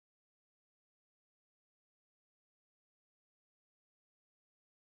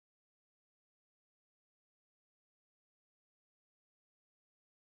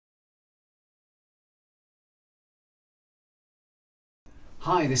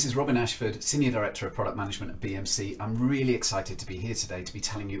Hi, this is Robin Ashford, Senior Director of Product Management at BMC. I'm really excited to be here today to be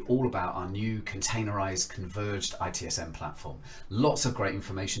telling you all about our new containerized converged ITSM platform. Lots of great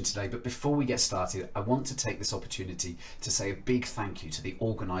information today, but before we get started, I want to take this opportunity to say a big thank you to the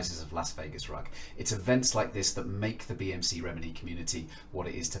organizers of Las Vegas Rug. It's events like this that make the BMC Remedy community what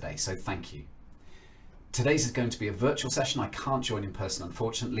it is today, so thank you. Today's is going to be a virtual session. I can't join in person,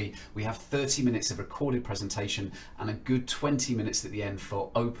 unfortunately. We have 30 minutes of recorded presentation and a good 20 minutes at the end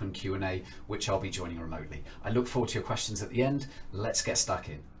for open Q&A, which I'll be joining remotely. I look forward to your questions at the end. Let's get stuck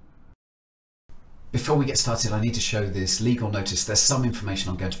in. Before we get started, I need to show this legal notice. There's some information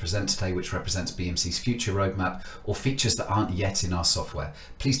I'm going to present today which represents BMC's future roadmap or features that aren't yet in our software.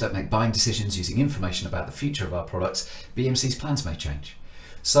 Please don't make buying decisions using information about the future of our products. BMC's plans may change.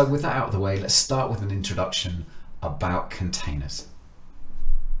 So with that out of the way, let's start with an introduction about containers.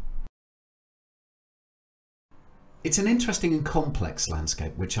 It's an interesting and complex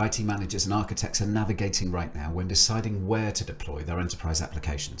landscape which IT managers and architects are navigating right now when deciding where to deploy their enterprise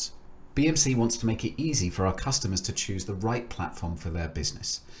applications. BMC wants to make it easy for our customers to choose the right platform for their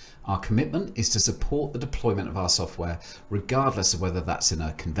business. Our commitment is to support the deployment of our software regardless of whether that's in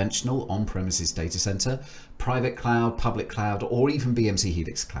a conventional on-premises data center, private cloud, public cloud, or even BMC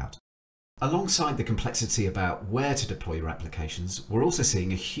Helix cloud. Alongside the complexity about where to deploy your applications, we're also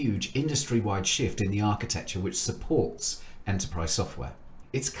seeing a huge industry-wide shift in the architecture which supports enterprise software.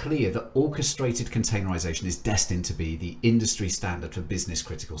 It's clear that orchestrated containerization is destined to be the industry standard for business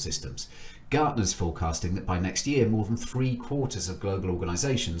critical systems. Gartner's forecasting that by next year, more than 3/4 of global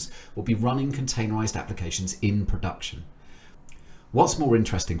organizations will be running containerized applications in production. What's more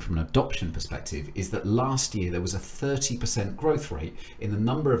interesting from an adoption perspective is that last year there was a 30% growth rate in the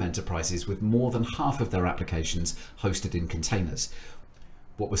number of enterprises with more than half of their applications hosted in containers.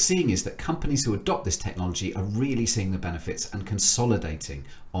 What we're seeing is that companies who adopt this technology are really seeing the benefits and consolidating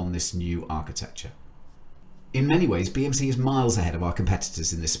on this new architecture. In many ways, BMC is miles ahead of our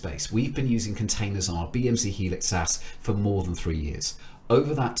competitors in this space. We've been using containers on our BMC Helix SaaS for more than 3 years.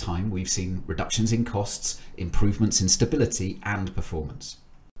 Over that time, we've seen reductions in costs, improvements in stability and performance.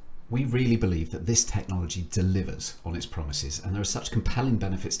 We really believe that this technology delivers on its promises, and there are such compelling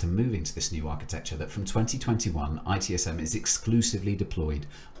benefits to moving to this new architecture that from 2021, ITSM is exclusively deployed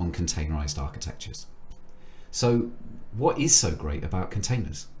on containerized architectures. So what is so great about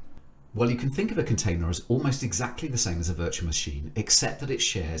containers? Well, you can think of a container as almost exactly the same as a virtual machine, except that it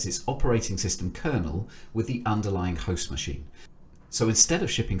shares its operating system kernel with the underlying host machine. So instead of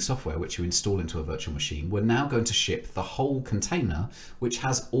shipping software which you install into a virtual machine, we're now going to ship the whole container which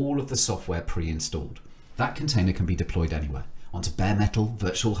has all of the software pre-installed. That container can be deployed anywhere, onto bare metal,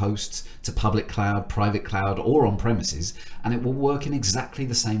 virtual hosts, to public cloud, private cloud, or on premises, and it will work in exactly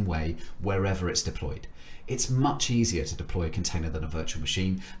the same way wherever it's deployed. It's much easier to deploy a container than a virtual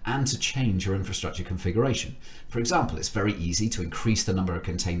machine and to change your infrastructure configuration. For example, it's very easy to increase the number of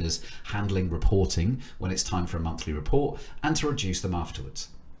containers handling reporting when it's time for a monthly report and to reduce them afterwards.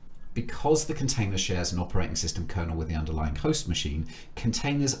 Because the container shares an operating system kernel with the underlying host machine,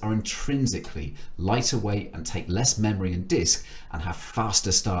 containers are intrinsically lighter weight and take less memory and disk and have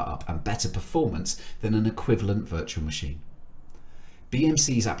faster startup and better performance than an equivalent virtual machine.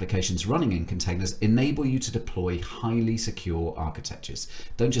 BMC's applications running in containers enable you to deploy highly secure architectures.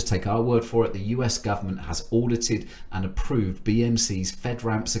 Don't just take our word for it. The US government has audited and approved BMC's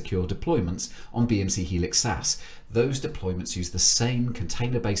FedRAMP secure deployments on BMC Helix SaaS. Those deployments use the same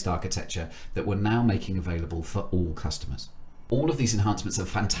container-based architecture that we're now making available for all customers. All of these enhancements are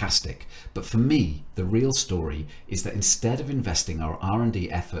fantastic, but for me, the real story is that instead of investing our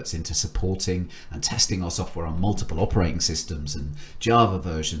R&D efforts into supporting and testing our software on multiple operating systems and Java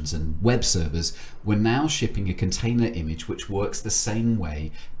versions and web servers, we're now shipping a container image which works the same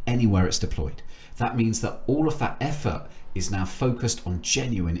way anywhere it's deployed. That means that all of that effort is now focused on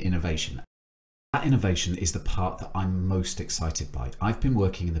genuine innovation. That innovation is the part that I'm most excited by. I've been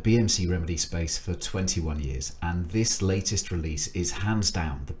working in the BMC Remedy space for 21 years, and this latest release is hands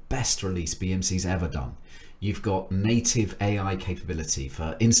down the best release BMC's ever done. You've got native AI capability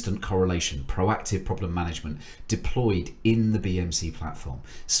for instant correlation, proactive problem management deployed in the BMC platform,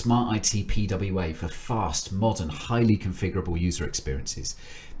 Smart IT PWA for fast, modern, highly configurable user experiences.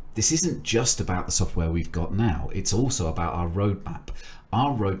 This isn't just about the software we've got now, it's also about our roadmap.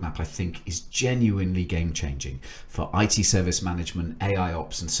 Our roadmap, I think, is genuinely game-changing for IT service management, AI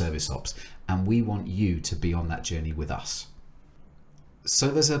ops and service ops, and we want you to be on that journey with us. So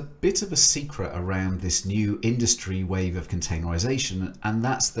there's a bit of a secret around this new industry wave of containerization, and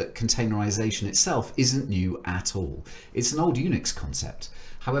that's that containerization itself isn't new at all. It's an old Unix concept.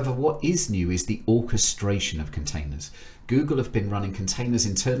 However, what is new is the orchestration of containers. Google have been running containers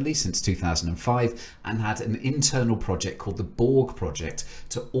internally since 2005 and had an internal project called the Borg project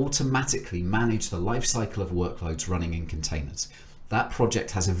to automatically manage the lifecycle of workloads running in containers. That project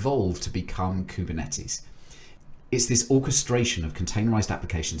has evolved to become Kubernetes. It's this orchestration of containerized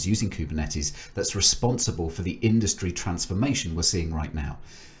applications using Kubernetes that's responsible for the industry transformation we're seeing right now.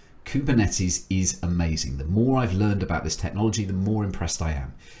 Kubernetes is amazing. The more I've learned about this technology, the more impressed I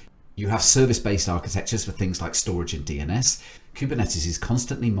am. You have service-based architectures for things like storage and DNS. Kubernetes is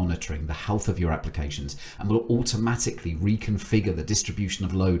constantly monitoring the health of your applications and will automatically reconfigure the distribution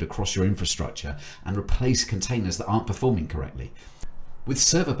of load across your infrastructure and replace containers that aren't performing correctly. With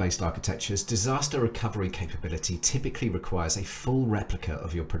server-based architectures, disaster recovery capability typically requires a full replica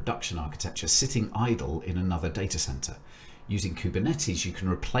of your production architecture sitting idle in another data center. Using Kubernetes, you can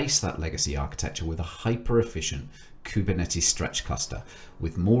replace that legacy architecture with a hyper-efficient Kubernetes stretch cluster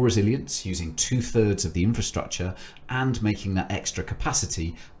with more resilience, using 2/3 of the infrastructure and making that extra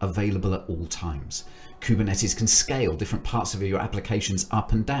capacity available at all times. Kubernetes can scale different parts of your applications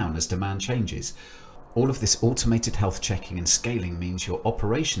up and down as demand changes. All of this automated health checking and scaling means your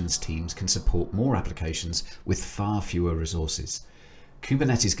operations teams can support more applications with far fewer resources.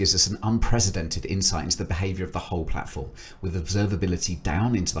 Kubernetes gives us an unprecedented insight into the behavior of the whole platform, with observability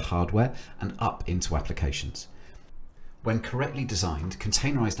down into the hardware and up into applications. When correctly designed,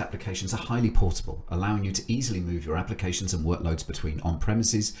 containerized applications are highly portable, allowing you to easily move your applications and workloads between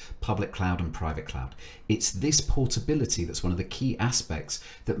on-premises, public cloud and private cloud. It's this portability that's one of the key aspects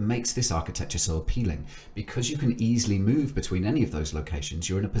that makes this architecture so appealing. Because you can easily move between any of those locations,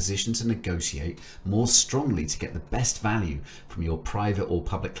 you're in a position to negotiate more strongly to get the best value from your private or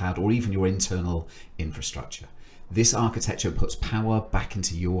public cloud or even your internal infrastructure. This architecture puts power back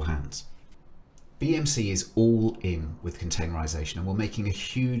into your hands. BMC is all in with containerization, and we're making a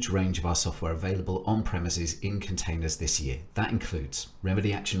huge range of our software available on premises in containers this year. That includes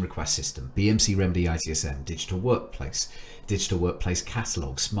Remedy Action Request System, BMC Remedy ITSM, Digital Workplace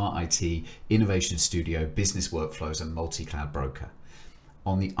Catalog, Smart IT, Innovation Studio, Business Workflows, and Multi-Cloud Broker.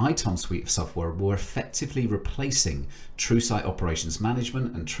 On the ITOM suite of software, we're effectively replacing TrueSite Operations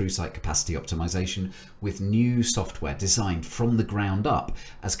Management and TrueSite Capacity Optimization with new software designed from the ground up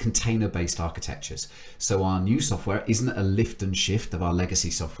as container-based architectures. So our new software isn't a lift and shift of our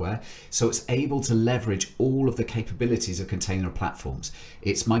legacy software, so it's able to leverage all of the capabilities of container platforms.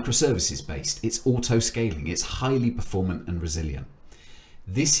 It's microservices based, it's auto-scaling, it's highly performant and resilient.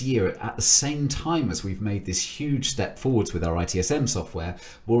 This year, at the same time as we've made this huge step forwards with our ITSM software,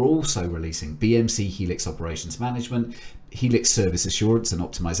 we're also releasing BMC Helix Operations Management, Helix Service Assurance and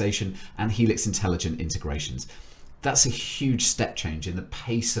Optimization, and Helix Intelligent Integrations. That's a huge step change in the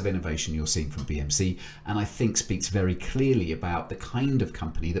pace of innovation you're seeing from BMC, and I think speaks very clearly about the kind of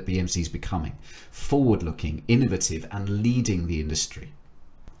company that BMC is becoming: forward-looking, innovative, and leading the industry.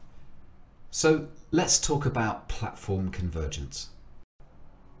 So let's talk about platform convergence.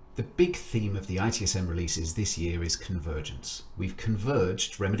 The big theme of the ITSM releases this year is convergence. We've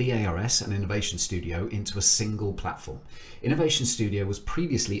converged Remedy ARS and Innovation Studio into a single platform. Innovation Studio was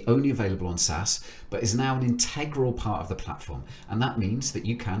previously only available on SaaS, but is now an integral part of the platform. And that means that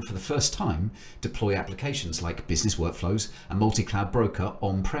you can, for the first time, deploy applications like Business Workflows and Multi-Cloud Broker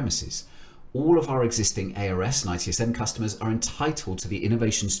on premises. All of our existing ARS and ITSM customers are entitled to the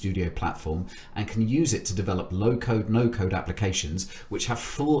Innovation Studio platform and can use it to develop low-code, no-code applications which have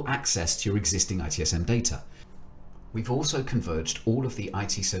full access to your existing ITSM data. We've also converged all of the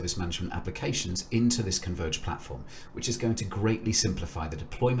IT service management applications into this converged platform, which is going to greatly simplify the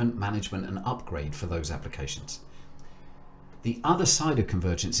deployment, management, and upgrade for those applications. The other side of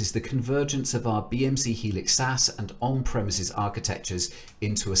convergence is the convergence of our BMC Helix SaaS and on-premises architectures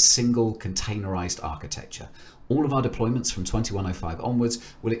into a single containerized architecture. All of our deployments from 2105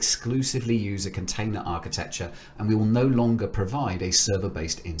 onwards will exclusively use a container architecture, and we will no longer provide a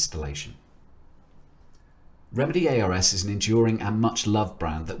server-based installation. Remedy ARS is an enduring and much loved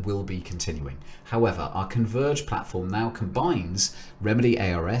brand that will be continuing. However, our converged platform now combines Remedy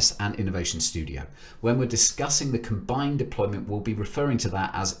ARS and Innovation Studio. When we're discussing the combined deployment, we'll be referring to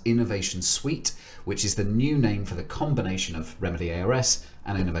that as Innovation Suite, which is the new name for the combination of Remedy ARS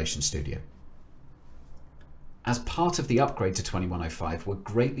and Innovation Studio. As part of the upgrade to 2105, we're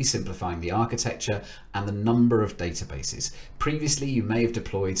greatly simplifying the architecture and the number of databases. Previously, you may have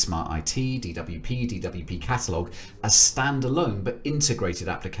deployed Smart IT, DWP, DWP Catalog as standalone but integrated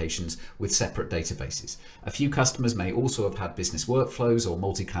applications with separate databases. A few customers may also have had business workflows or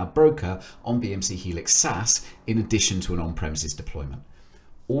multi-cloud broker on BMC Helix SaaS in addition to an on-premises deployment.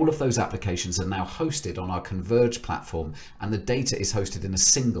 All of those applications are now hosted on our converged platform, and the data is hosted in a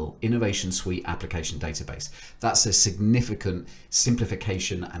single Innovation Suite application database. That's a significant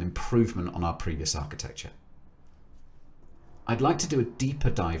simplification and improvement on our previous architecture. I'd like to do a deeper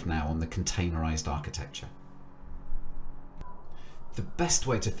dive now on the containerized architecture. The best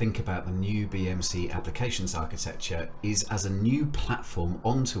way to think about the new BMC applications architecture is as a new platform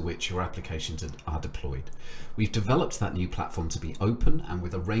onto which your applications are deployed. We've developed that new platform to be open and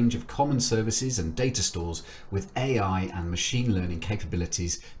with a range of common services and data stores with AI and machine learning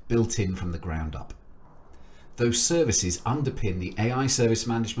capabilities built in from the ground up. Those services underpin the AI service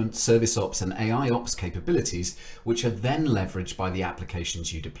management, service ops and AI ops capabilities, which are then leveraged by the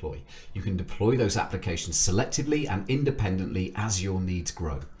applications you deploy. You can deploy those applications selectively and independently as your needs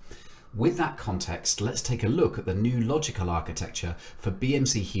grow. With that context, let's take a look at the new logical architecture for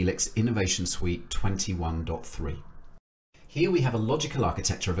BMC Helix Innovation Suite 21.3. Here we have a logical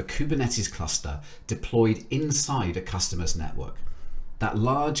architecture of a Kubernetes cluster deployed inside a customer's network. That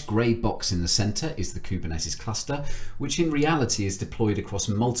large grey box in the center is the Kubernetes cluster, which in reality is deployed across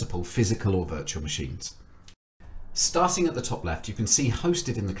multiple physical or virtual machines. Starting at the top left, you can see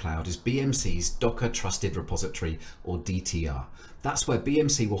hosted in the cloud is BMC's Docker Trusted Repository, or DTR. That's where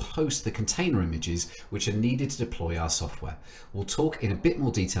BMC will host the container images which are needed to deploy our software. We'll talk in a bit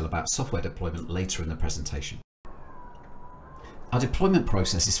more detail about software deployment later in the presentation. Our deployment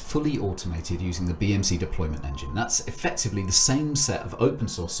process is fully automated using the BMC deployment engine. That's effectively the same set of open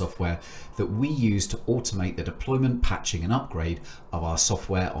source software that we use to automate the deployment, patching and upgrade of our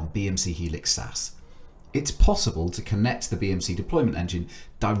software on BMC Helix SaaS. It's possible to connect the BMC deployment engine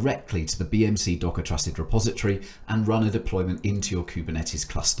directly to the BMC Docker Trusted Repository and run a deployment into your Kubernetes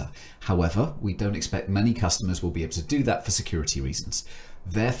cluster. However, we don't expect many customers will be able to do that for security reasons.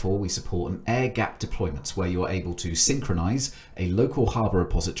 Therefore, we support an air-gapped deployments where you're able to synchronize a local harbor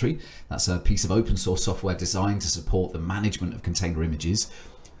repository. That's a piece of open source software designed to support the management of container images.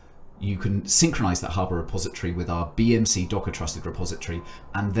 You can synchronize that harbor repository with our BMC Docker Trusted Repository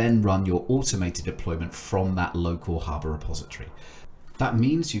and then run your automated deployment from that local harbor repository. That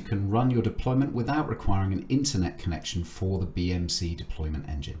means you can run your deployment without requiring an internet connection for the BMC deployment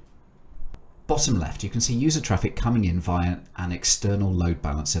engine. Bottom left, you can see user traffic coming in via an external load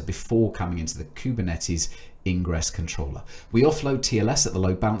balancer before coming into the Kubernetes ingress controller. We offload TLS at the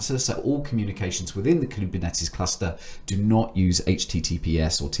load balancer, so all communications within the Kubernetes cluster do not use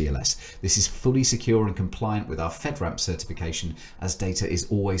HTTPS or TLS. This is fully secure and compliant with our FedRAMP certification, as data is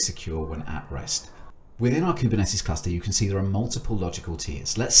always secure when at rest. Within our Kubernetes cluster, you can see there are multiple logical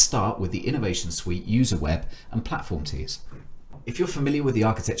tiers. Let's start with the Innovation Suite, User Web and Platform tiers. If you're familiar with the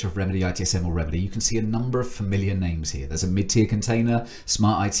architecture of Remedy, ITSM or Remedy, you can see a number of familiar names here. There's a mid-tier container,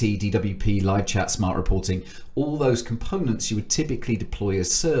 Smart IT, DWP, Live Chat, Smart Reporting, all those components you would typically deploy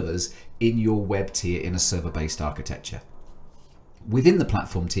as servers in your web tier in a server-based architecture. Within the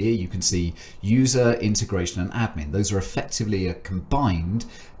platform tier, you can see user, integration and admin. Those are effectively a combined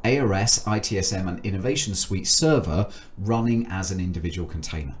ARS, ITSM and Innovation Suite server running as an individual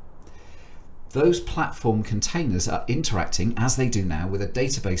container. Those platform containers are interacting, as they do now, with a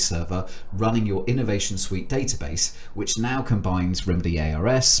database server running your Innovation Suite database, which now combines Remedy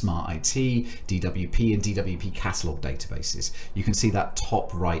ARS, Smart IT, DWP and DWP Catalog databases. You can see that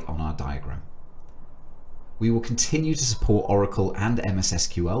top right on our diagram. We will continue to support Oracle and MS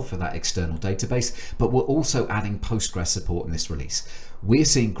SQL for that external database, but we're also adding Postgres support in this release. We're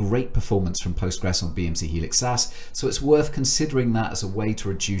seeing great performance from Postgres on BMC Helix SaaS, so it's worth considering that as a way to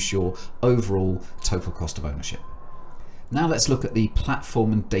reduce your overall total cost of ownership. Now let's look at the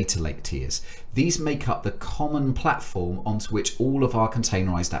platform and data lake tiers. These make up the common platform onto which all of our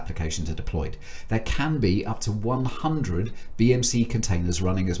containerized applications are deployed. There can be up to 100 BMC containers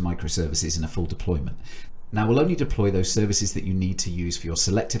running as microservices in a full deployment. Now we'll only deploy those services that you need to use for your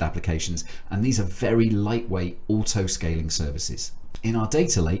selected applications, and these are very lightweight auto-scaling services. In our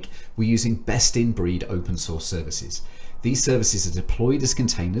data lake, we're using best-in-breed open source services. These services are deployed as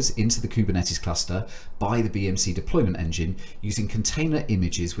containers into the Kubernetes cluster by the BMC deployment engine using container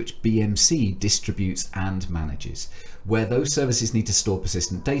images which BMC distributes and manages. Where those services need to store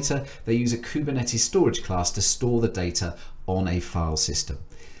persistent data, they use a Kubernetes storage class to store the data on a file system.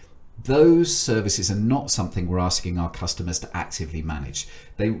 Those services are not something we're asking our customers to actively manage.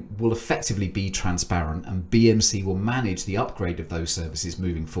 They will effectively be transparent, and BMC will manage the upgrade of those services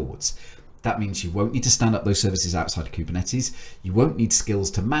moving forwards. That means you won't need to stand up those services outside of Kubernetes, you won't need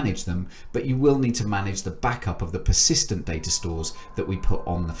skills to manage them, but you will need to manage the backup of the persistent data stores that we put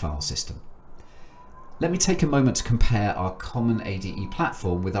on the file system. Let me take a moment to compare our common ADE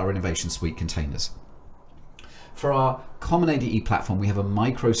platform with our Innovation Suite containers. For our common ADE platform, we have a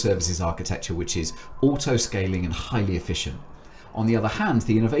microservices architecture which is auto-scaling and highly efficient. On the other hand,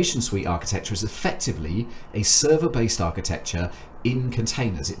 the Innovation Suite architecture is effectively a server-based architecture in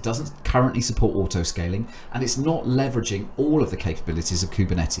containers. It doesn't currently support auto-scaling, and it's not leveraging all of the capabilities of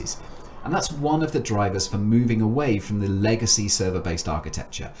Kubernetes. And that's one of the drivers for moving away from the legacy server-based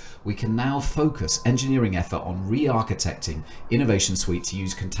architecture. We can now focus engineering effort on re-architecting Innovation Suite to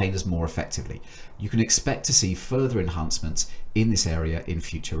use containers more effectively. You can expect to see further enhancements in this area in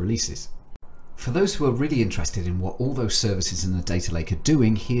future releases. For those who are really interested in what all those services in the data lake are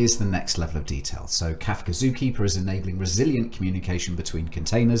doing, here's the next level of detail. So Kafka Zookeeper is enabling resilient communication between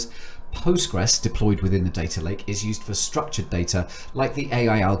containers. Postgres, deployed within the data lake, is used for structured data like the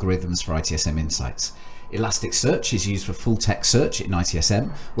AI algorithms for ITSM insights. Elasticsearch is used for full text search in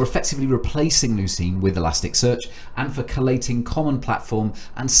ITSM. We're effectively replacing Lucene with Elasticsearch, and for collating common platform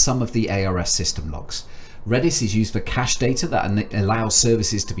and some of the ARS system logs. Redis is used for cache data that allows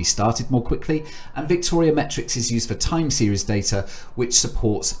services to be started more quickly, and Victoria Metrics is used for time series data, which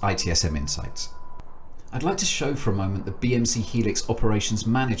supports ITSM insights. I'd like to show for a moment the BMC Helix operations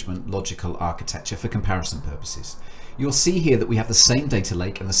management logical architecture for comparison purposes. You'll see here that we have the same data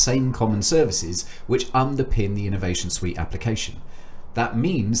lake and the same common services which underpin the Innovation Suite application. That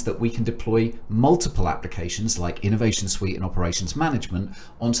means that we can deploy multiple applications like Innovation Suite and Operations Management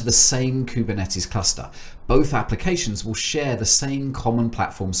onto the same Kubernetes cluster. Both applications will share the same common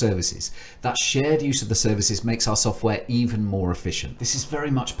platform services. That shared use of the services makes our software even more efficient. This is very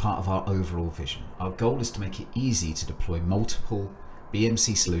much part of our overall vision. Our goal is to make it easy to deploy multiple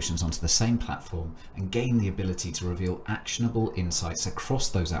BMC solutions onto the same platform and gain the ability to reveal actionable insights across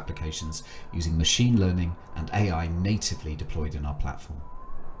those applications using machine learning and AI natively deployed in our platform.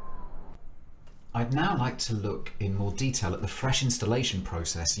 I'd now like to look in more detail at the fresh installation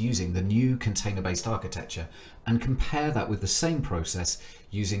process using the new container-based architecture and compare that with the same process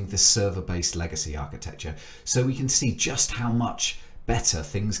using the server-based legacy architecture, so we can see just how much better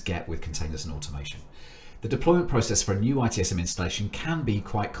things get with containers and automation. The deployment process for a new ITSM installation can be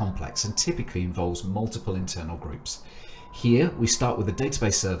quite complex and typically involves multiple internal groups. Here we start with a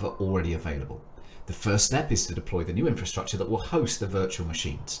database server already available. The first step is to deploy the new infrastructure that will host the virtual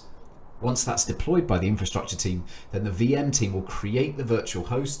machines. Once that's deployed by the infrastructure team, then the VM team will create the virtual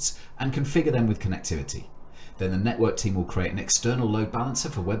hosts and configure them with connectivity. Then the network team will create an external load balancer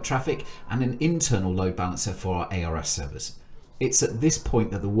for web traffic and an internal load balancer for our ARS servers. It's at this point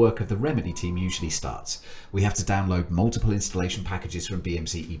that the work of the remedy team usually starts. We have to download multiple installation packages from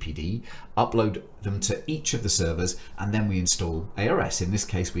BMC EPD, upload them to each of the servers, and then we install ARS. In this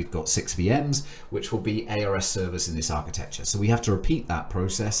case, we've got 6 VMs, which will be ARS servers in this architecture. So we have to repeat that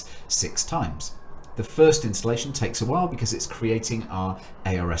process 6 times. The first installation takes a while because it's creating our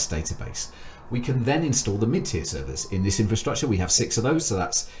ARS database. We can then install the mid-tier servers. In this infrastructure, we have 6 of those, so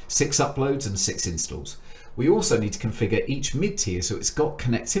that's 6 uploads and 6 installs. We also need to configure each mid-tier so it's got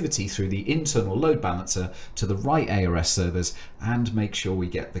connectivity through the internal load balancer to the right ARS servers and make sure we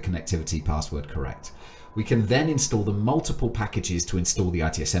get the connectivity password correct. We can then install the multiple packages to install the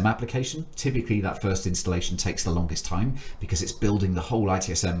ITSM application. Typically that first installation takes the longest time because it's building the whole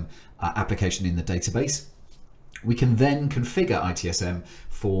ITSM application in the database. We can then configure ITSM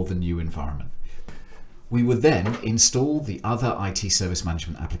for the new environment. We would then install the other IT service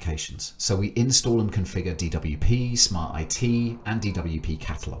management applications. So we install and configure DWP, Smart IT, and DWP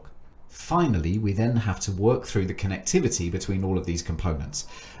Catalog. Finally, we then have to work through the connectivity between all of these components.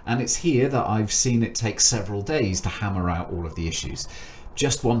 And it's here that I've seen it take several days to hammer out all of the issues.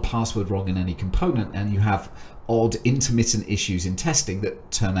 Just one password wrong in any component and you have odd intermittent issues in testing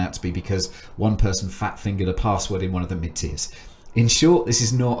that turn out to be because one person fat-fingered a password in one of the mid-tiers. In short, this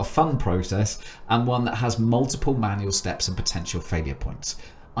is not a fun process and one that has multiple manual steps and potential failure points.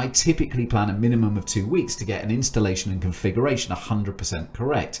 I typically plan a minimum of 2 weeks to get an installation and configuration 100%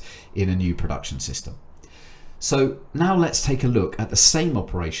 correct in a new production system. So now let's take a look at the same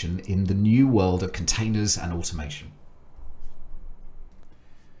operation in the new world of containers and automation.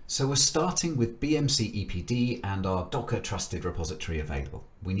 So we're starting with BMC EPD and our Docker trusted repository available.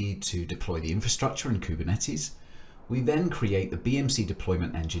 We need to deploy the infrastructure in Kubernetes. We then create the BMC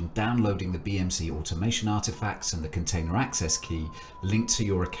deployment engine, downloading the BMC automation artifacts and the container access key linked to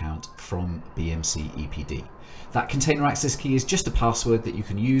your account from BMC EPD. That container access key is just a password that you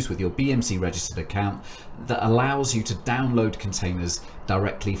can use with your BMC registered account that allows you to download containers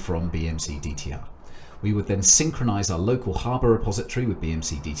directly from BMC DTR. We would then synchronize our local Harbor repository with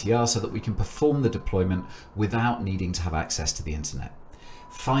BMC DTR so that we can perform the deployment without needing to have access to the internet.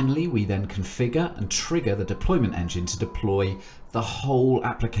 Finally, we then configure and trigger the deployment engine to deploy the whole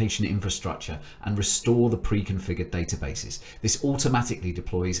application infrastructure and restore the pre-configured databases. This automatically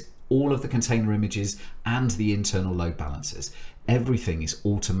deploys all of the container images and the internal load balancers. Everything is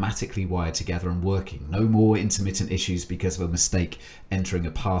automatically wired together and working. No more intermittent issues because of a mistake entering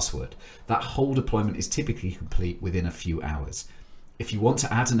a password. That whole deployment is typically complete within a few hours. If you want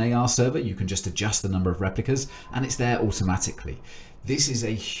to add an AR server, you can just adjust the number of replicas and it's there automatically. This is a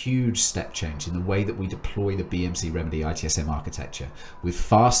huge step change in the way that we deploy the BMC Remedy ITSM architecture, with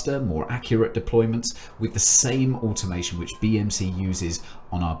faster, more accurate deployments with the same automation which BMC uses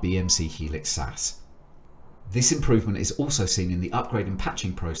on our BMC Helix SaaS. This improvement is also seen in the upgrade and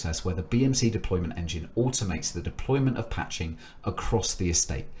patching process, where the BMC deployment engine automates the deployment of patching across the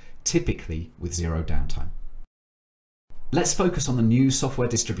estate, typically with zero downtime. Let's focus on the new software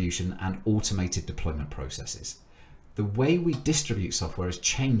distribution and automated deployment processes. The way we distribute software is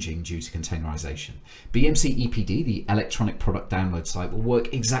changing due to containerization. BMC EPD, the electronic product download site, will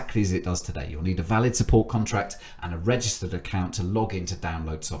work exactly as it does today. You'll need a valid support contract and a registered account to log in to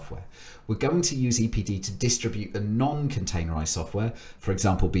download software. We're going to use EPD to distribute the non-containerized software, for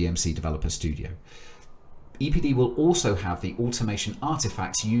example, BMC Developer Studio. EPD will also have the automation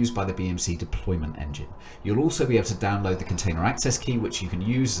artifacts used by the BMC deployment engine. You'll also be able to download the container access key, which you can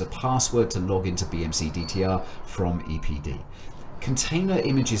use as a password to log into BMC DTR from EPD. Container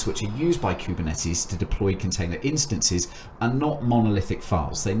images which are used by Kubernetes to deploy container instances are not monolithic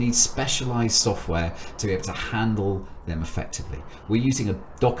files. They need specialized software to be able to handle them effectively. We're using a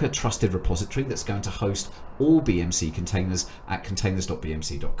Docker trusted repository that's going to host all BMC containers at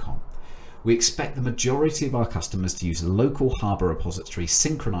containers.bmc.com. We expect the majority of our customers to use a local Harbor repository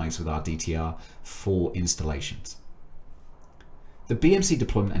synchronized with our DTR for installations. The BMC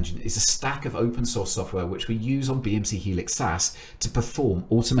deployment engine is a stack of open source software which we use on BMC Helix SaaS to perform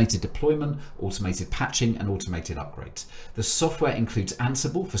automated deployment, automated patching, and automated upgrades. The software includes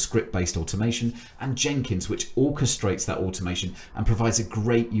Ansible for script-based automation and Jenkins, which orchestrates that automation and provides a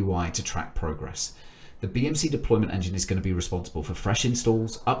great UI to track progress. The BMC deployment engine is going to be responsible for fresh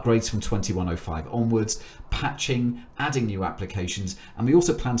installs, upgrades from 2105 onwards, patching, adding new applications, and we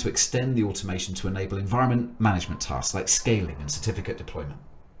also plan to extend the automation to enable environment management tasks like scaling and certificate deployment.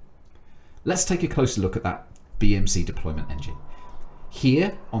 Let's take a closer look at that BMC deployment engine.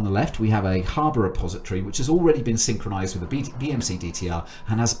 Here on the left, we have a Harbor repository which has already been synchronized with the BMC DTR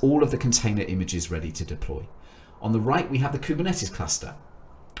and has all of the container images ready to deploy. On the right, we have the Kubernetes cluster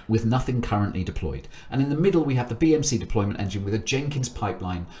with nothing currently deployed. And in the middle, we have the BMC deployment engine with a Jenkins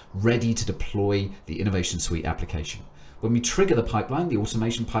pipeline ready to deploy the Innovation Suite application. When we trigger the pipeline, the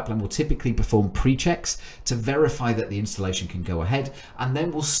automation pipeline will typically perform pre-checks to verify that the installation can go ahead, and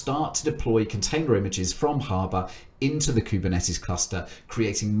then we'll start to deploy container images from Harbor into the Kubernetes cluster,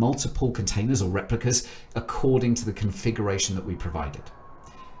 creating multiple containers or replicas according to the configuration that we provided.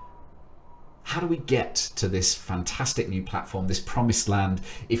 How do we get to this fantastic new platform, this promised land,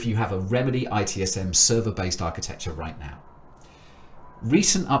 if you have a Remedy ITSM server-based architecture right now?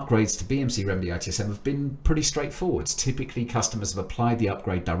 Recent upgrades to BMC Remedy ITSM have been pretty straightforward. Typically, customers have applied the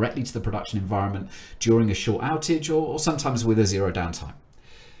upgrade directly to the production environment during a short outage or sometimes with a zero downtime.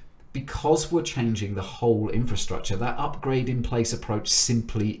 Because we're changing the whole infrastructure, that upgrade in place approach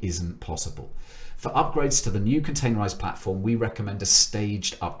simply isn't possible. For upgrades to the new containerized platform, we recommend a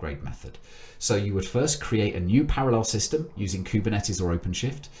staged upgrade method. So you would first create a new parallel system using Kubernetes or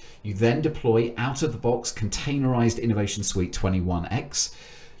OpenShift. You then deploy out of the box containerized Innovation Suite 21X.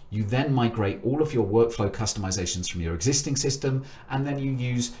 You then migrate all of your workflow customizations from your existing system, and then you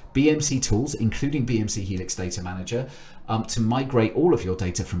use BMC tools, including BMC Helix Data Manager, to migrate all of your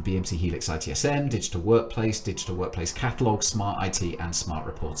data from BMC Helix ITSM, Digital Workplace Catalog, Smart IT, and Smart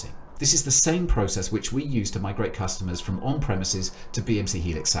Reporting. This is the same process which we use to migrate customers from on-premises to BMC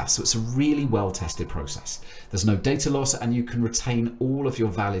Helix SaaS, so it's a really well-tested process. There's no data loss, and you can retain all of your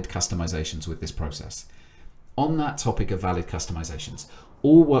valid customizations with this process. On that topic of valid customizations,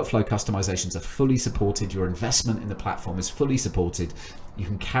 All workflow customizations are fully supported. Your investment in the platform is fully supported. You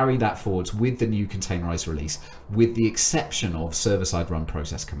can carry that forwards with the new containerized release, with the exception of server-side run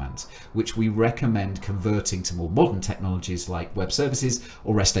process commands, which we recommend converting to more modern technologies like web services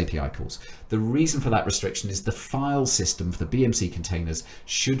or REST API calls. The reason for that restriction is the file system for the BMC containers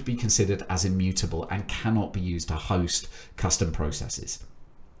should be considered as immutable and cannot be used to host custom processes.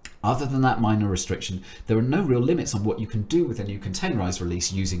 Other than that minor restriction, there are no real limits on what you can do with a new containerized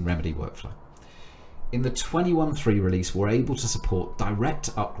release using Remedy workflow. In the 21.3 release, we're able to support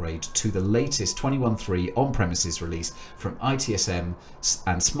direct upgrade to the latest 21.3 on-premises release from ITSM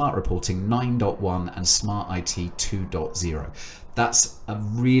and Smart Reporting 9.1 and Smart IT 2.0. That's a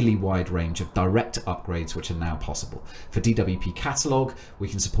really wide range of direct upgrades which are now possible. For DWP Catalog, we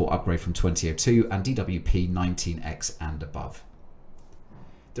can support upgrade from 2002 and DWP 19X and above.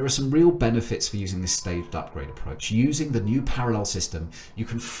 There are some real benefits for using this staged upgrade approach. Using the new parallel system, you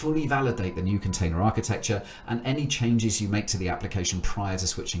can fully validate the new container architecture and any changes you make to the application prior to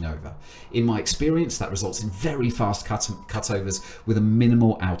switching over. In my experience, that results in very fast cutovers with a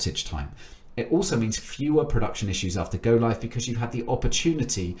minimal outage time. It also means fewer production issues after go live because you've had the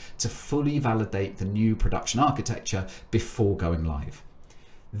opportunity to fully validate the new production architecture before going live.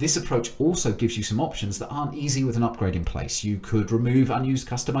 This approach also gives you some options that aren't easy with an upgrade in place. You could remove unused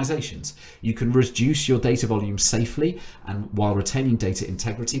customizations. You can reduce your data volume safely and while retaining data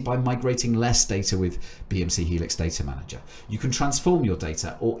integrity by migrating less data with BMC Helix Data Manager. You can transform your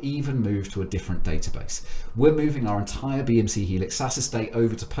data or even move to a different database. We're moving our entire BMC Helix SaaS estate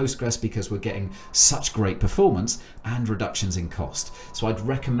over to Postgres because we're getting such great performance and reductions in cost. So I'd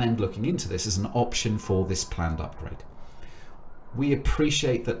recommend looking into this as an option for this planned upgrade. We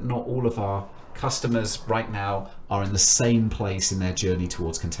appreciate that not all of our customers right now are in the same place in their journey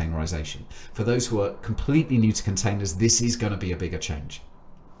towards containerization. For those who are completely new to containers, this is going to be a bigger change.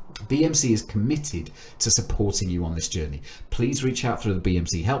 BMC is committed to supporting you on this journey. Please reach out through the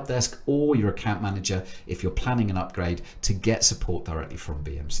BMC help desk or your account manager if you're planning an upgrade to get support directly from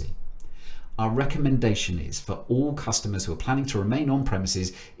BMC. Our recommendation is for all customers who are planning to remain on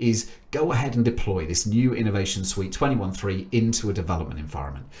premises is go ahead and deploy this new Innovation Suite 21.3 into a development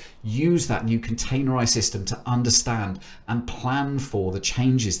environment. Use that new containerized system to understand and plan for the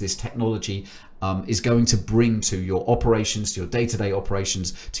changes this technology is going to bring to your operations, to your day-to-day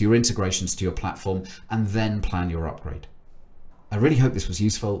operations, to your integrations, to your platform, and then plan your upgrade. I really hope this was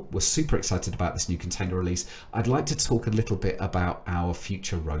useful. We're super excited about this new container release. I'd like to talk a little bit about our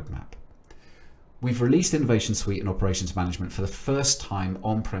future roadmap. We've released Innovation Suite and Operations Management for the first time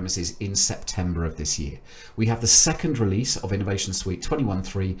on premises in September of this year. We have the second release of Innovation Suite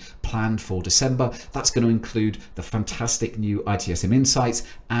 21.3 planned for December. That's going to include the fantastic new ITSM Insights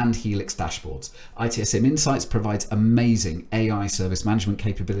and Helix dashboards. ITSM Insights provides amazing AI service management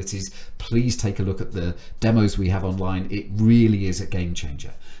capabilities. Please take a look at the demos we have online. It really is a game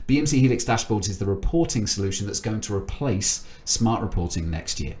changer. BMC Helix dashboards is the reporting solution that's going to replace Smart Reporting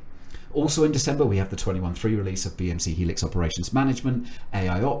next year. Also in December, we have the 21.3 release of BMC Helix Operations Management,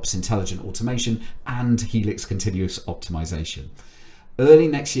 AI Ops, Intelligent Automation, and Helix Continuous Optimization. Early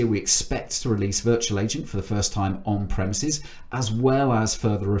next year, we expect to release Virtual Agent for the first time on premises, as well as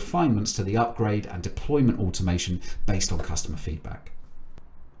further refinements to the upgrade and deployment automation based on customer feedback.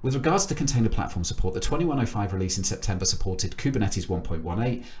 With regards to container platform support, the 21.05 release in September supported Kubernetes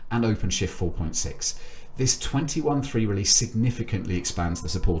 1.18 and OpenShift 4.6. This 21.3 release significantly expands the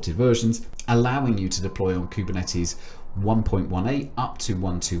supported versions, allowing you to deploy on Kubernetes 1.18 up to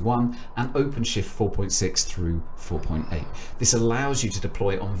 1.21 and OpenShift 4.6 through 4.8. This allows you to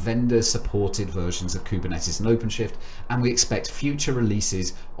deploy on vendor-supported versions of Kubernetes and OpenShift, and we expect future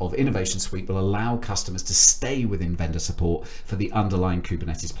releases of Innovation Suite will allow customers to stay within vendor support for the underlying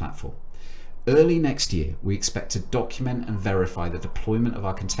Kubernetes platform. Early next year, we expect to document and verify the deployment of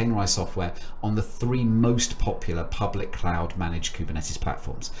our containerized software on the three most popular public cloud managed Kubernetes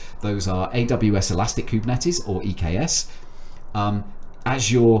platforms. Those are AWS Elastic Kubernetes, or EKS,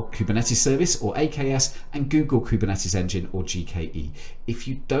 Azure Kubernetes Service, or AKS, and Google Kubernetes Engine, or GKE. If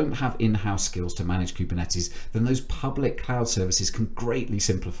you don't have in-house skills to manage Kubernetes, then those public cloud services can greatly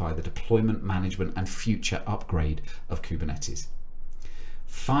simplify the deployment, management, and future upgrade of Kubernetes.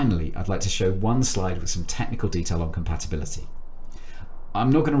 Finally, I'd like to show one slide with some technical detail on compatibility. I'm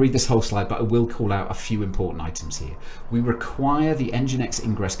not going to read this whole slide, but I will call out a few important items here. We require the Nginx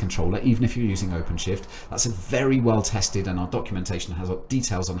ingress controller, even if you're using OpenShift. That's a very well tested, and our documentation has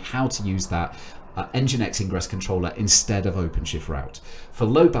details on how to use that Nginx ingress controller instead of OpenShift route. For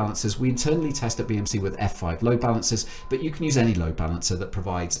load balancers, we internally test at BMC with F5 load balancers, but you can use any load balancer that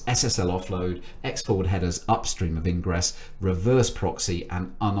provides SSL offload, X forward headers upstream of ingress, reverse proxy,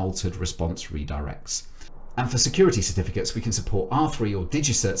 and unaltered response redirects. And for security certificates, we can support R3 or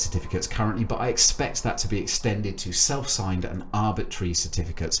DigiCert certificates currently, but I expect that to be extended to self-signed and arbitrary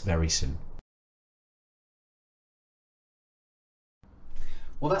certificates very soon.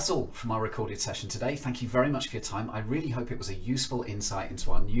 Well, that's all from our recorded session today. Thank you very much for your time. I really hope it was a useful insight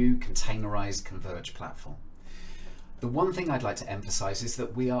into our new containerized Converge platform. The one thing I'd like to emphasize is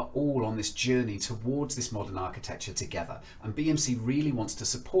that we are all on this journey towards this modern architecture together, and BMC really wants to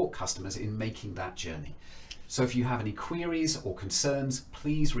support customers in making that journey. So if you have any queries or concerns,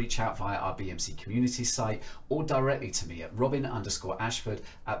 please reach out via our BMC community site or directly to me at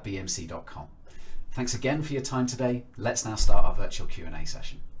robin_ashford@bmc.com. Thanks again for your time today. Let's now start our virtual Q&A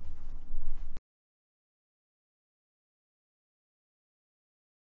session.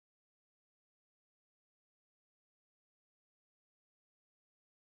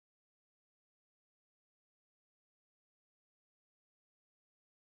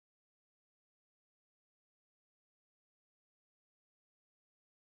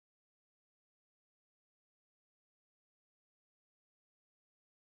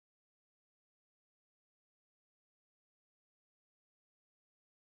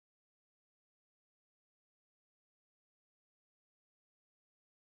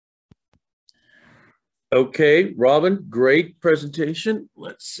 Okay, Robin, great presentation.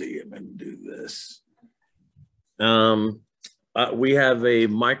 Let's see if I can do this. We have a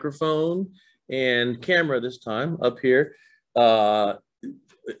microphone and camera this time up here. Are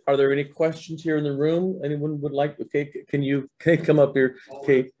there any questions here in the room? Anyone would like? Okay, can you come up here,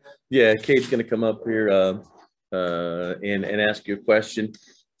 Kate? Yeah, Kate's going to come up here and ask you a question.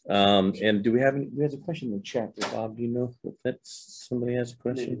 And do we have any? We have a question in the chat, Bob. Do you know if that's somebody has a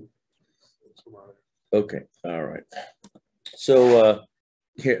question? Okay, all right. So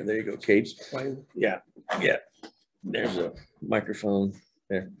here, there you go, Kate. Yeah. There's a microphone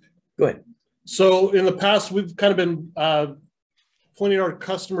there. Go ahead. So in the past, we've kind of been pointing our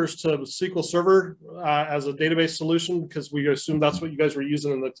customers to SQL Server as a database solution because we assume that's what you guys were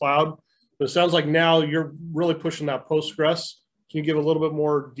using in the cloud. But it sounds like now you're really pushing that Postgres. Can you give a little bit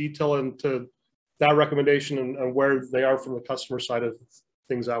more detail into that recommendation and where they are from the customer side of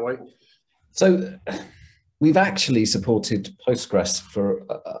things that way? So we've actually supported Postgres for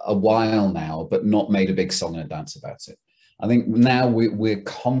a while now, but not made a big song and dance about it. I think now we're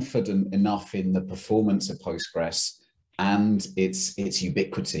confident enough in the performance of Postgres and its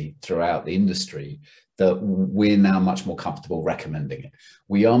ubiquity throughout the industry that we're now much more comfortable recommending it.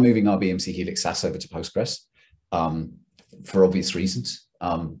 We are moving our BMC Helix SaaS over to Postgres for obvious reasons.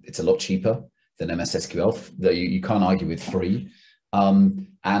 It's a lot cheaper than MS SQL. You can't argue with free.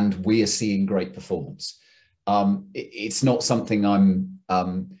 And we are seeing great performance. It's not something I'm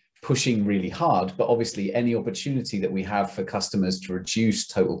pushing really hard, but obviously any opportunity that we have for customers to reduce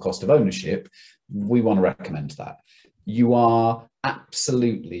total cost of ownership, we want to recommend that. You are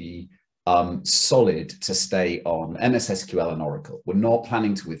absolutely solid to stay on MS SQL and Oracle. We're not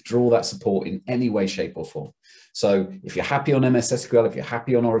planning to withdraw that support in any way, shape or form. So if you're happy on MS SQL, if you're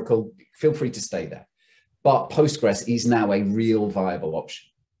happy on Oracle, feel free to stay there. But Postgres is now a real viable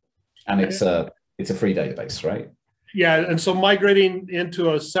option. And it's a free database, right? Yeah, and so migrating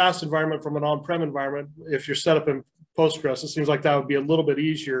into a SaaS environment from an on-prem environment, if you're set up in Postgres, it seems like that would be a little bit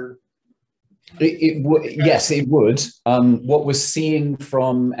easier. Yes, it would. What we're seeing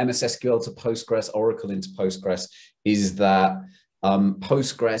from MS SQL to Postgres, Oracle into Postgres, is that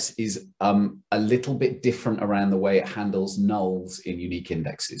Postgres is a little bit different around the way it handles nulls in unique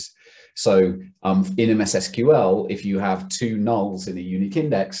indexes. So in MS SQL, if you have two nulls in a unique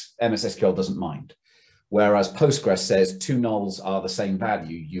index, MS SQL doesn't mind. Whereas Postgres says two nulls are the same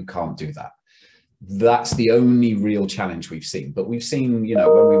value, you can't do that. That's the only real challenge we've seen. But we've seen, you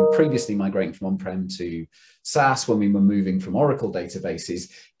know, when we were previously migrating from on-prem to SaaS, when we were moving from Oracle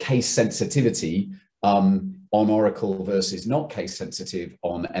databases, case sensitivity on Oracle versus not case sensitive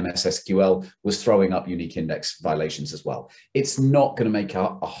on MS SQL was throwing up unique index violations as well. It's not going to make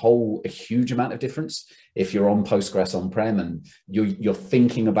a huge amount of difference if you're on Postgres on-prem and you're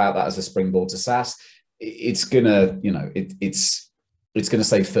thinking about that as a springboard to SaaS. It's gonna, you know, it's going to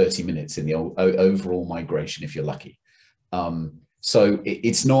save 30 minutes in the overall migration if you're lucky. So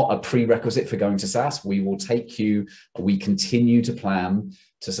it's not a prerequisite for going to SaaS. We will take you, we continue to plan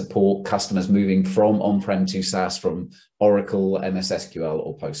to support customers moving from on-prem to SaaS from Oracle, MS SQL,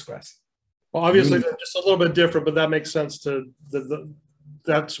 or Postgres. Well, obviously they're just a little bit different, but that makes sense to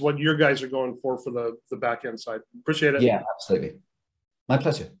that's what your guys are going for the back end side. Appreciate it. Yeah, absolutely. My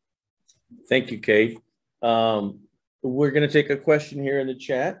pleasure. Thank you, Kate. We're going to take a question here in the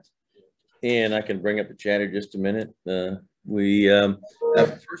chat, and I can bring up the chat in just a minute. We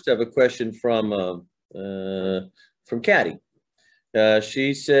first have a question from Katty.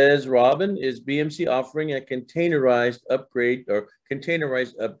 She says, Robin, is BMC offering a containerized upgrade or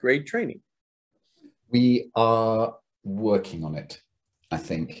containerized upgrade training? We are working on it, I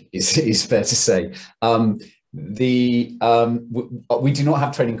think is fair to say. We do not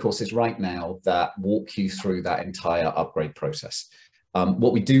have training courses right now that walk you through that entire upgrade process.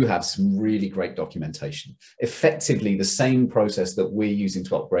 What we do have some really great documentation. Effectively, the same process that we're using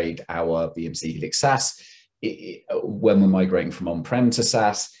to upgrade our BMC Helix SaaS, when we're migrating from on-prem to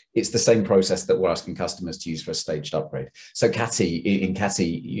SaaS, it's the same process that we're asking customers to use for a staged upgrade. So Katty, in Katty,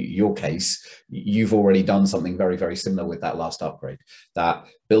 your case, you've already done something very, very similar with that last upgrade, that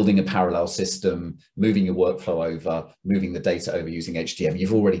building a parallel system, moving your workflow over, moving the data over using HTM.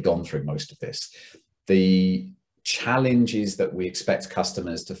 You've already gone through most of this. The challenges that we expect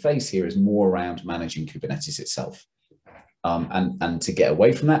customers to face here is more around managing Kubernetes itself. And to get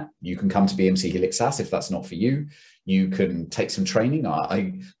away from that, you can come to BMC Helix SaaS if that's not for you. You can take some training.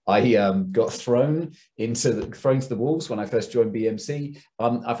 I got thrown to the wolves when I first joined BMC.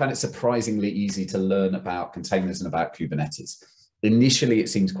 I found it surprisingly easy to learn about containers and about Kubernetes. Initially, it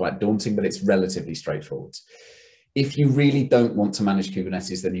seems quite daunting, but it's relatively straightforward. If you really don't want to manage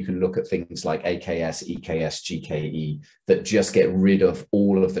Kubernetes, then you can look at things like AKS, EKS, GKE that just get rid of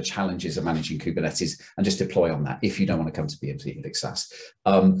all of the challenges of managing Kubernetes and just deploy on that if you don't want to come to BMC Helix SaaS.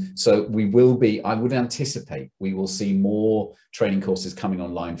 So I would anticipate we will see more training courses coming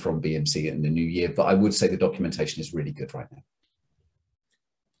online from BMC in the new year, but I would say the documentation is really good right now.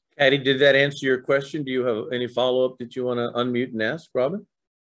 Katty, did that answer your question? Do you have any follow-up that you want to unmute and ask, Robin?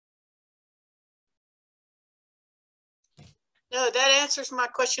 No, that answers my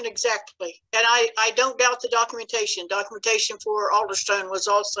question exactly. And I don't doubt the documentation. Documentation for Alderstone was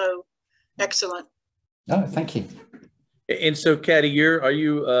also excellent. Oh, thank you. And so, Katty, are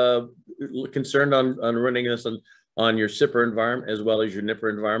you concerned on running this on your SIPR environment as well as your NIPR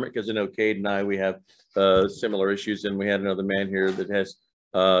environment? Because I know Kate and I, we have similar issues, and we had another man here that has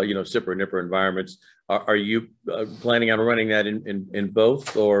SIPR and NIPR environments. Are you planning on running that in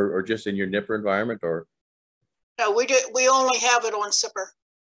both, or just in your NIPR environment, or? No, we only have it on SIPR.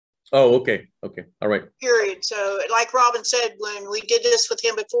 Oh, okay. Okay. All right. Period. So like Robin said, when we did this with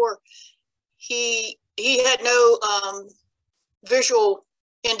him before, he had no visual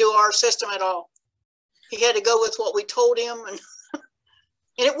into our system at all. He had to go with what we told him, and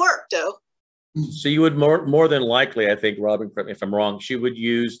and it worked though. So you would more than likely, I think, Robin, correct me if I'm wrong, she would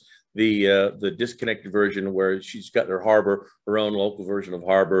use the disconnected version where she's got her own local version of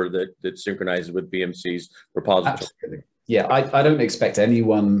Harbor that synchronizes with BMC's repository. Absolutely. Yeah, I don't expect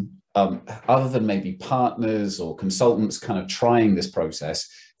anyone other than maybe partners or consultants kind of trying this process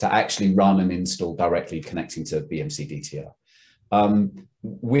to actually run and install directly connecting to BMC DTR.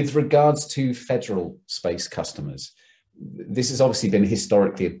 With regards to federal space customers, this has obviously been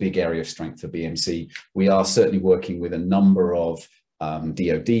historically a big area of strength for BMC. We are certainly working with a number of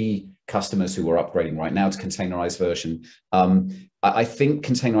DoD customers who are upgrading right now to containerized version. I think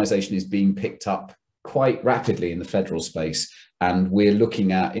containerization is being picked up quite rapidly in the federal space, and we're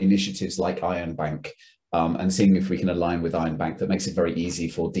looking at initiatives like Iron Bank and seeing if we can align with Iron Bank that makes it very easy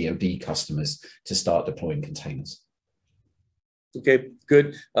for DoD customers to start deploying containers. Okay,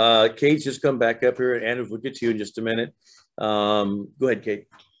 good. Kate's just come back up here, and we'll get to you in just a minute. Go ahead, Kate.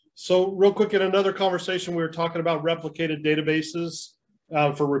 So real quick, in another conversation, we were talking about replicated databases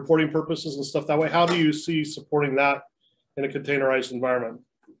for reporting purposes and stuff that way. How do you see supporting that in a containerized environment?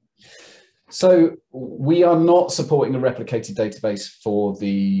 So we are not supporting a replicated database for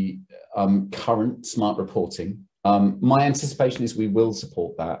the current smart reporting. My anticipation is we will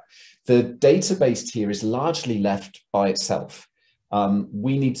support that. The database tier is largely left by itself.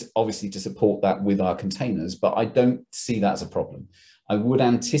 We need obviously to support that with our containers, but I don't see that as a problem. I would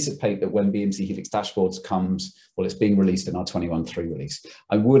anticipate that when BMC Helix Dashboards comes, well, it's being released in our 21.3 release.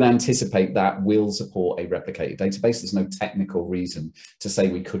 I would anticipate that will support a replicated database. There's no technical reason to say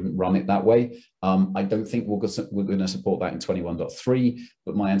we couldn't run it that way. I don't think we're going to support that in 21.3,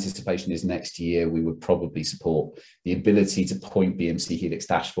 but my anticipation is next year we would probably support the ability to point BMC Helix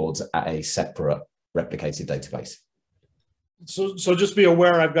Dashboards at a separate replicated database. So just be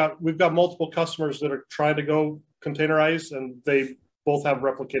aware, we've got multiple customers that are trying to go containerized, and they both have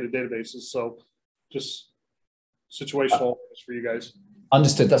replicated databases. So just situational for you guys.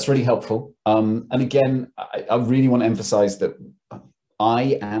 Understood. That's really helpful. And again, I really want to emphasize that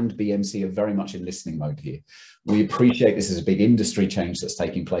I and BMC are very much in listening mode here. We appreciate this is a big industry change that's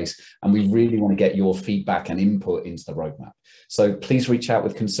taking place, and we really want to get your feedback and input into the roadmap. So please reach out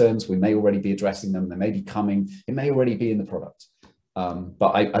with concerns. We may already be addressing them. They may be coming. It may already be in the product.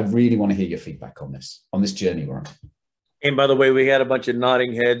 But I really want to hear your feedback on this journey we're on. And by the way, we had a bunch of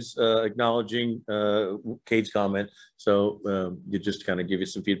nodding heads acknowledging Kate's comment. So you just kind of give you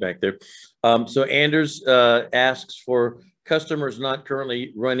some feedback there. So Anders asks, for customers not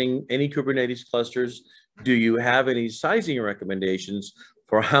currently running any Kubernetes clusters, do you have any sizing recommendations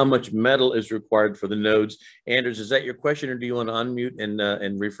for how much metal is required for the nodes? Anders, is that your question, or do you want to unmute and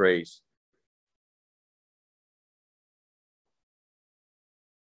rephrase?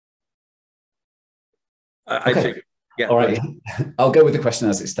 I Okay. think, yeah. All right. I'll go with the question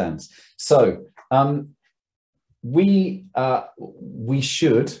as it stands. So we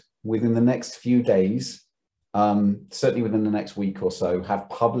should, within the next few days, certainly within the next week or so, have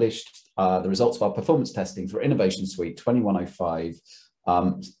published the results of our performance testing for Innovation Suite 2105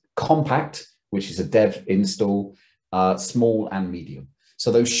 Compact, which is a dev install, small and medium.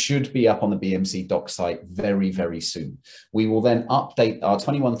 So those should be up on the BMC doc site very, very soon. We will then update our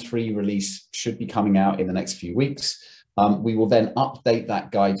 21.3 release, should be coming out in the next few weeks. We will then update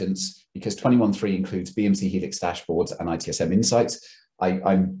that guidance because 21.3 includes BMC Helix dashboards and ITSM insights.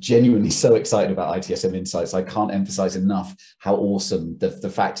 I'm genuinely so excited about ITSM insights. I can't emphasize enough how awesome the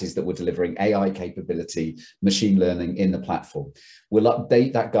fact is that we're delivering AI capability, machine learning in the platform. We'll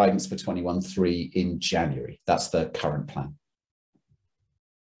update that guidance for 21.3 in January. That's the current plan.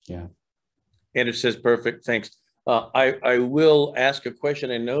 Yeah. And it says perfect. Thanks. I will ask a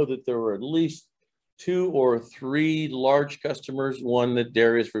question. I know that there were at least 2 or 3 large customers, one that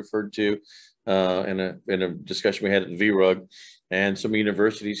Darius referred to in a discussion we had at VRUG, and some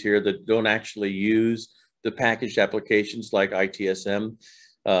universities here that don't actually use the packaged applications like ITSM,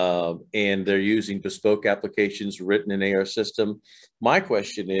 and they're using bespoke applications written in AR system. My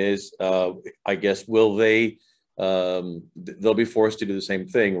question is, I guess, will they they'll be forced to do the same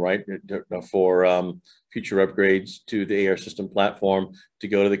thing, right? For future upgrades to the AR system platform, to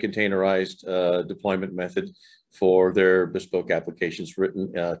go to the containerized deployment method for their bespoke applications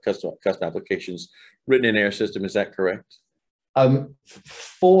written, custom applications written in AR system. Is that correct?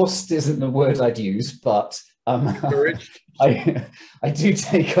 Forced isn't the word I'd use, but I do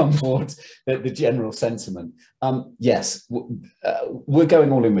take on board the general sentiment. Yes, we're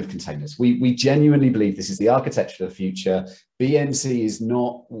going all in with containers. We genuinely believe this is the architecture of the future. BMC is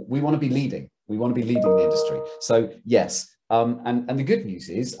not, we want to be leading. We want to be leading the industry. So yes, and the good news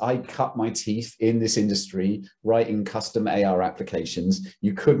is I cut my teeth in this industry writing custom AR applications.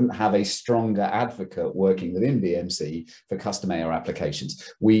 You couldn't have a stronger advocate working within BMC for custom AR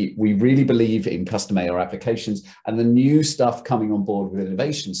applications. We really believe in custom AR applications, and the new stuff coming on board with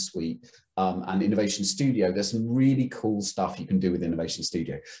Innovation Suite and Innovation Studio. There's some really cool stuff you can do with Innovation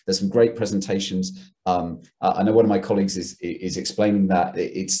Studio. There's some great presentations. I know one of my colleagues is explaining that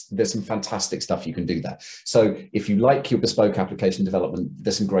there's some fantastic stuff you can do there. So if you like your bespoke application development,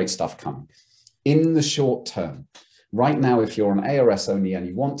 there's some great stuff coming. In the short term, right now, if you're on ARS only and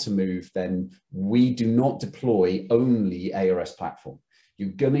you want to move, then we do not deploy only ARS platform. You're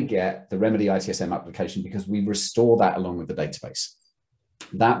going to get the Remedy ITSM application because we restore that along with the database.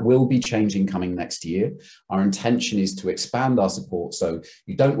 That will be changing coming next year. Our intention is to expand our support so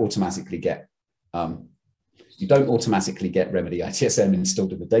you don't automatically get Remedy ITSM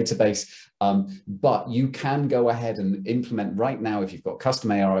installed in the database, but you can go ahead and implement right now. If you've got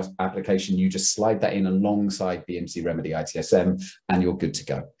custom AR application, you just slide that in alongside BMC Remedy ITSM and you're good to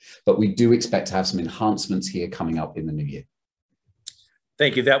go. But we do expect to have some enhancements here coming up in the new year.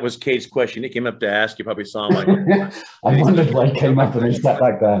 Thank you. That was Kate's question. He came up to ask. You probably saw my. I wondered why he came up and then sat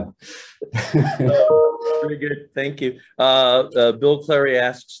back down. Very good. Thank you. Billclary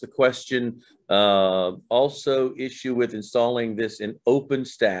asks the question, also issue with installing this in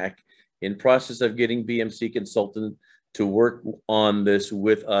OpenStack, in process of getting BMC consultant to work on this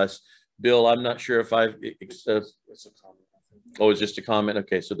with us. Bill, I'm not sure if I've, it's a comment. Oh, it's just a comment.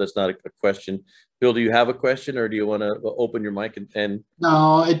 Okay, so that's not a question. Bill, do you have a question, or do you want to open your mic and?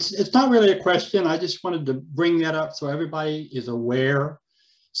 No, it's not really a question. I just wanted to bring that up so everybody is aware.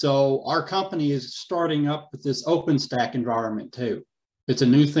 So our company is starting up with this OpenStack environment too. It's a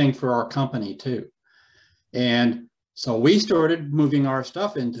new thing for our company too. And so we started moving our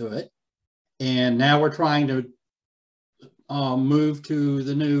stuff into it, and now we're trying to move to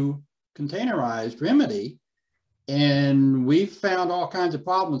the new containerized Remedy. And we've found all kinds of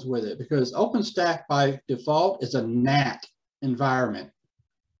problems with it because OpenStack by default is a NAT environment.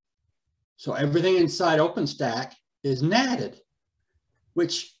 So everything inside OpenStack is natted.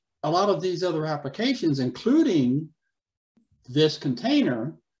 which a lot of these other applications, including this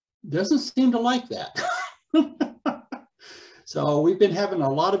container, doesn't seem to like that. So we've been having a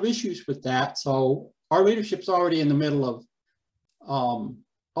lot of issues with that. So our leadership's already in the middle of,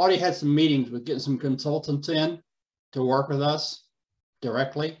 already had some meetings with getting some consultants in to work with us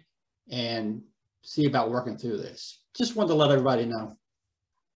directly and see about working through this. Just wanted to let everybody know.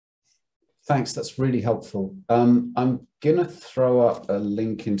 Thanks, that's really helpful. I'm gonna throw up a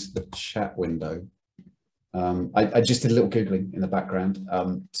link into the chat window. I just did a little Googling in the background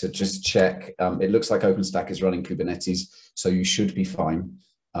to just check. It looks like OpenStack is running Kubernetes, so you should be fine.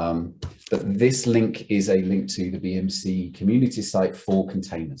 But this link is a link to the BMC community site for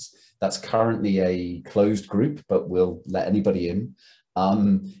containers. That's currently a closed group, but we'll let anybody in.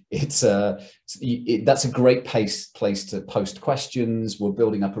 That's a great place to post questions. We're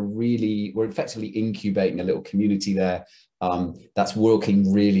building up we're effectively incubating a little community there. That's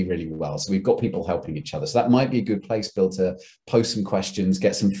working really, really well. So we've got people helping each other. So that might be a good place, Bill, to post some questions,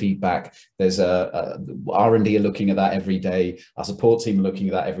 get some feedback. There's R&D are looking at that every day. Our support team are looking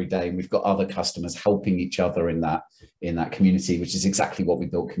at that every day. And we've got other customers helping each other in that community, which is exactly what we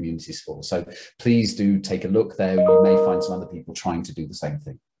built communities for. So please do take a look there. You may find some other people trying to do the same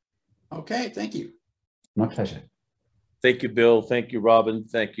thing. Okay, thank you. My pleasure. Thank you, Bill. Thank you, Robin.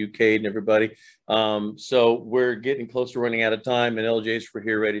 Thank you, Cade, and everybody. So we're getting close to running out of time, and LJ's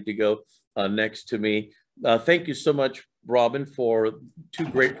here ready to go next to me. Thank you so much, Robin, for two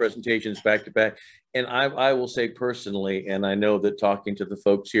great presentations back to back. And I will say personally, and I know that talking to the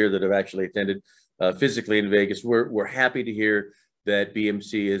folks here that have actually attended physically in Vegas, we're happy to hear that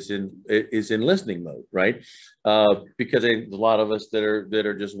BMC is in listening mode, right? Because a lot of us that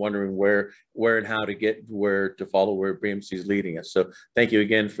are just wondering where and how to get where to follow where BMC is leading us. So thank you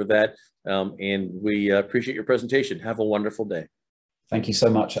again for that, and we appreciate your presentation. Have a wonderful day. Thank you so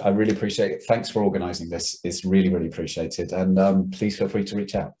much. I really appreciate it. Thanks for organizing this. It's really, really appreciated. And please feel free to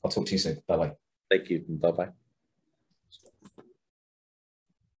reach out. I'll talk to you soon. Bye-bye. Thank you. Bye-bye.